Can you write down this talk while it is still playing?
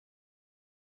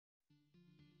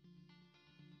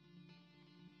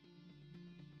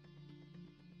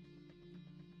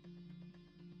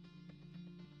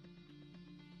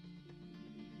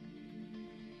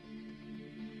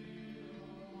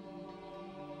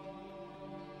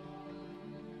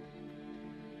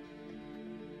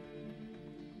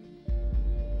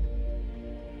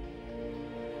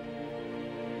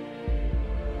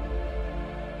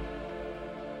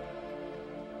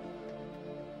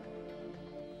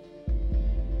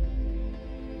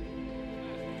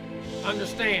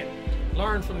understand,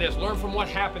 learn from this, learn from what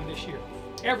happened this year.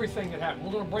 Everything that happened,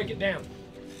 we're going to break it down.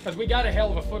 Because we got a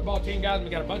hell of a football team, guys, and we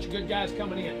got a bunch of good guys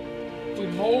coming in. If we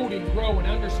mold and grow and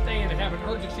understand and have an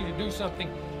urgency to do something,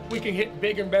 we can hit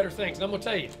bigger and better things. And I'm going to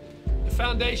tell you, the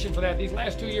foundation for that, these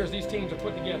last 2 years, these teams have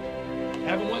put together. They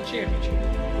haven't won championships,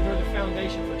 but they're the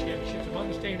foundation for championships, of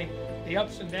understanding the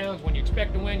ups and downs, when you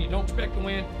expect to win, you don't expect to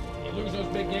win, you lose those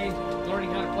big games,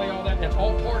 learning how to play all that. That's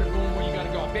all part of going where you got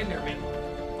to go. I've been there, man.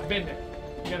 I've been there.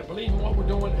 You got to believe in what we're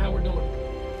doing, how we're doing it.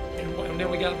 And then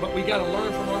we got to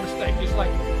learn from our mistakes. Just like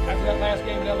after that last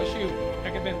game at LSU,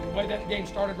 that could have been the way that game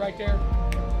started right there.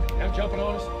 Them jumping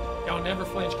on us, y'all never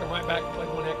flinch, come right back and play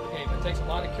one heck of a game. It takes a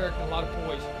lot of character and a lot of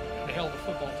poise and a hell of a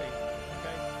football team.